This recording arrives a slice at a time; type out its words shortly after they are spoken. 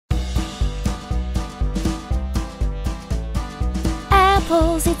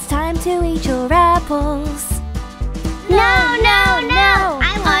apples, it's time to eat your apples. No, no, no!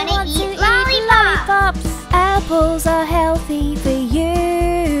 I want to eat lollipops! Apples are healthy for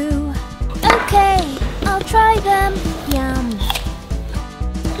you. Okay, I'll try them. Yum.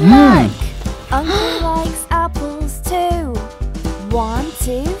 Look, Uncle likes apples too. 1,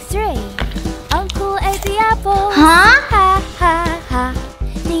 2, 3. Uncle ate the apples. Huh? Ha, ha, ha.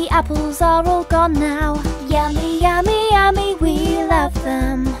 The apples are all gone now. Yummy, yummy, yummy, we love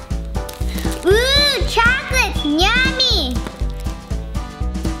them. Ooh, chocolate's yummy!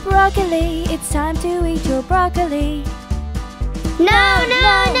 Broccoli, it's time to eat your broccoli. No,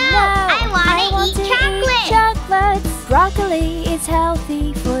 no, no! I want to eat chocolate! Chocolates. Broccoli is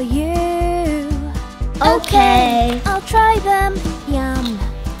healthy for you. Okay. I'll try them. Yum.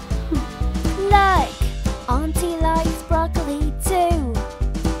 Look, Auntie likes broccoli too.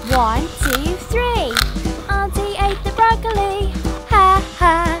 1, 2, 3. Auntie ate the broccoli. Ha,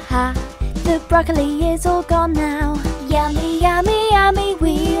 ha, ha. The broccoli is all gone now. Yummy, yummy, yummy,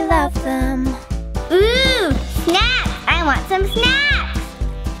 we love them. Ooh, snacks! I want some snacks!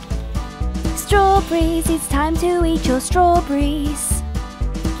 Strawberries, it's time to eat your strawberries.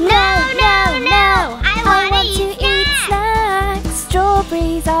 No, no, no! I want to eat snacks!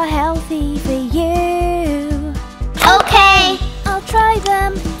 Strawberries are healthy for you. Okay. I'll try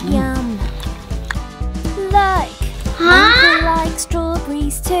them. Yum. Look, Uncle likes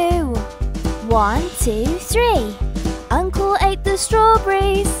strawberries too. 1, 2, 3. Uncle ate the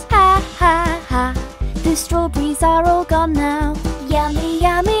strawberries. Ha, ha, ha. The strawberries are all gone now. Yummy,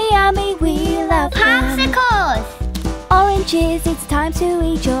 yummy, yummy, we love them. Popsicles! Oranges, it's time to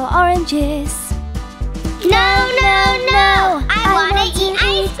eat your oranges. No, no, no! I want to eat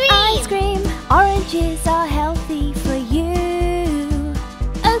ice cream! Ice cream. Oranges are healthy for you.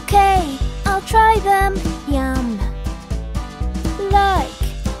 Okay, I'll try them. Yum. Look,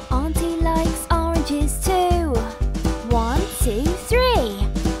 Auntie likes oranges too. 1, 2, 3.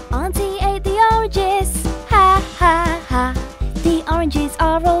 Auntie ate the oranges. Ha, ha, ha. The oranges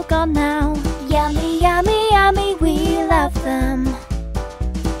are all gone now. Yummy, yummy, yummy, we love them.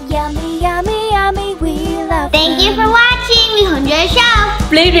 Yummy, yummy, yummy, we love them. Thank you for watching. We hope you enjoyed the show.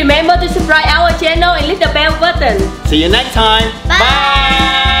 Please remember to subscribe our channel and hit the bell button. See you next time.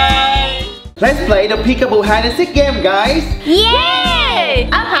 Bye. Let's play the peekaboo hide and seek game, guys. Yay!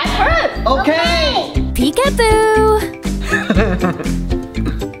 I'm high first. Okay. Peekaboo.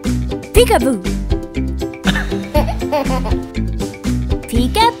 Peekaboo.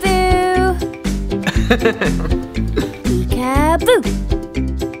 Peekaboo. Peekaboo.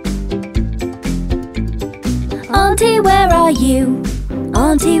 Auntie, where are you?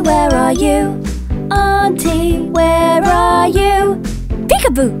 Auntie, where are you? Auntie, where are you?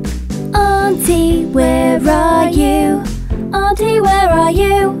 Peekaboo. Auntie, where are you? Auntie, where are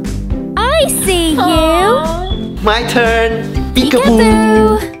you? I see you. My turn.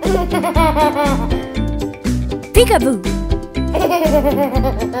 Peekaboo. Peekaboo.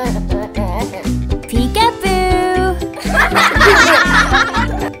 Peekaboo.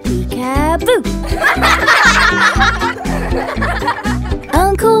 Peekaboo.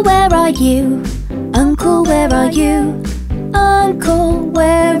 Uncle, where are you? Uncle, where are you? Uncle,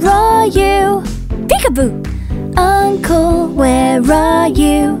 where are you? Peekaboo. Uncle, where are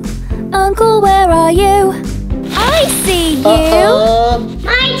you? Uncle, where are you? I see you.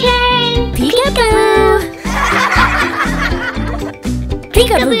 My turn. Peekaboo.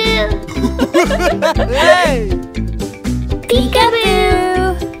 Peekaboo. Hey.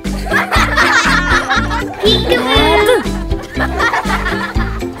 Peekaboo. Peekaboo.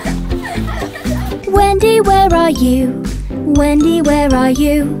 Wendy, where are you? Wendy, where are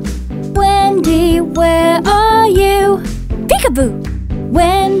you? Wendy, where are you? Peekaboo.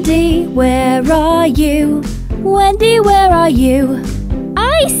 Wendy, where are you? Wendy, where are you?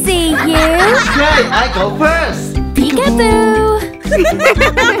 I see you. Okay, I go first. Peekaboo.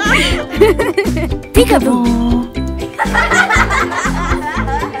 Peekaboo.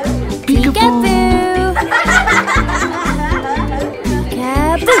 Peekaboo. Peekaboo.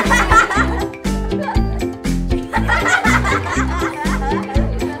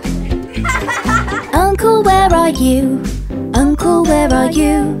 Uncle, where are you? Uncle, where are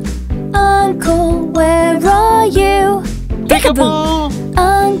you? Uncle, where are you? Peekaboo.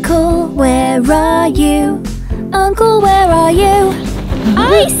 Uncle, where are you? Uncle, where are you?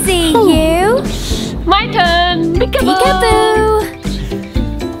 I see you. My turn. Peekaboo.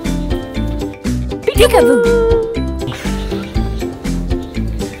 Peekaboo.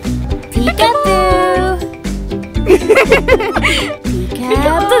 Peekaboo.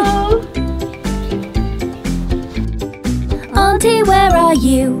 Peekaboo. Auntie, where are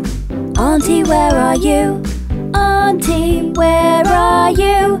Auntie, where are you? Auntie, where are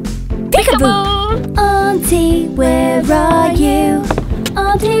you? Peekaboo! Auntie, where are you?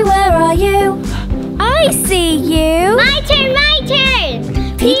 Auntie, where are you? I see you! My turn, my turn!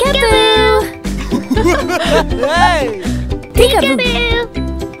 Peekaboo! Hey! Peekaboo!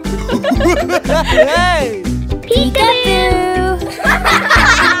 Hey! Peekaboo!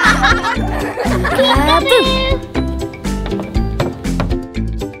 Peekaboo!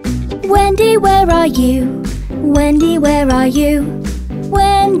 Wendy, where are you? Wendy, where are you?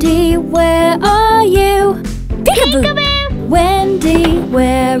 Wendy, where are you? Peekaboo! Wendy,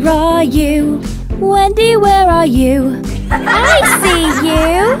 where are you? Wendy, where are you? I see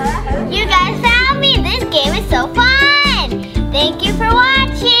you! You guys found me! This game is so fun! Thank you for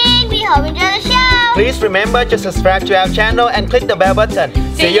watching! We hope you enjoy the show! Please remember to subscribe to our channel and click the bell button.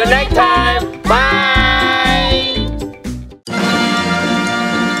 See you next time. Bye.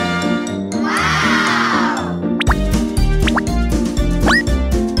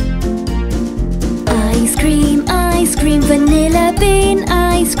 Ice cream, vanilla bean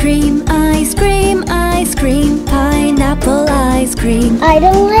ice cream, ice cream, ice cream, pineapple ice cream. I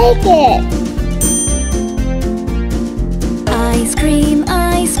don't like it! Ice cream,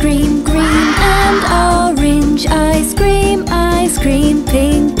 green and orange ice cream,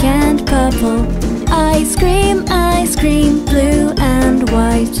 pink and purple. Ice cream, blue and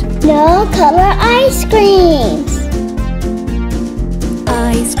white. No color ice creams!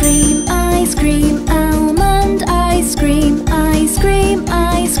 Ice cream, almond ice cream,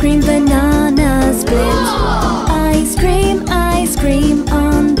 banana split. Ice cream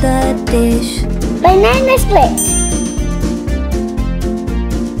on the dish. Banana split!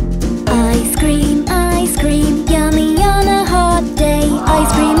 Ice cream, yummy on a hot day.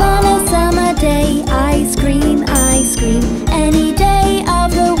 Ice cream on a summer day. Ice cream, any day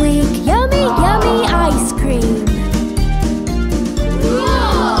of the week. Yummy, yummy ice cream.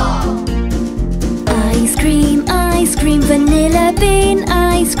 Ice cream, vanilla bean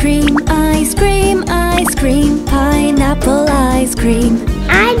ice cream, pineapple ice cream.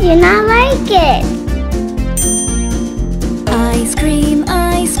 I do not like it! Ice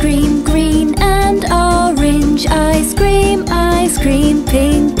cream, green and orange ice cream,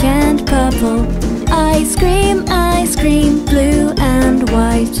 pink and purple. Ice cream, blue and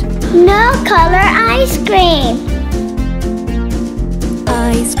white. No color ice cream!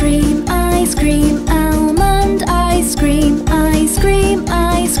 Ice cream, almond ice cream,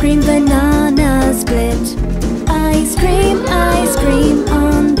 banana